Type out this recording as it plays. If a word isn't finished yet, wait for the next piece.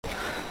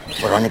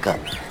Veronica,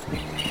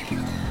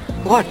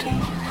 What?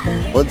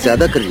 बहुत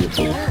ज्यादा कर रही हो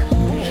तुम।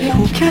 ये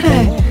हो क्या रहा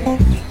है?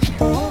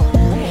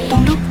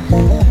 तुम लोग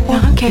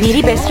यहाँ कैसे?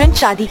 मेरी बेस्ट फ्रेंड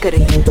शादी कर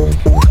रही है।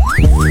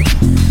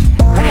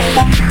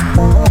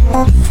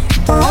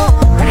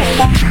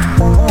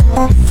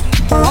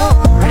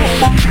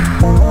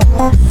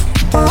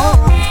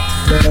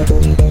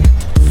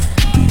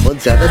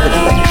 बहुत ज्यादा कर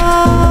रही हो।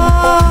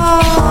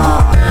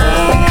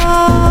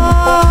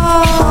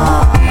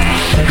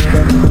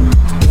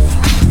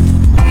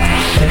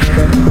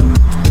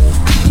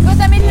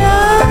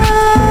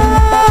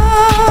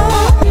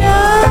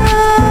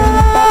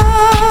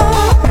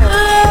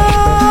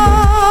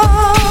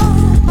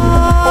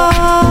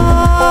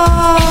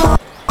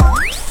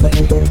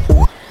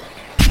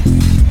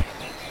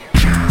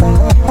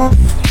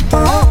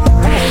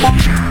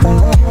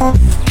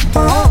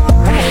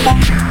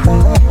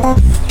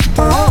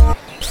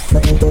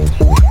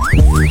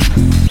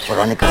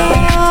 वेरोनिका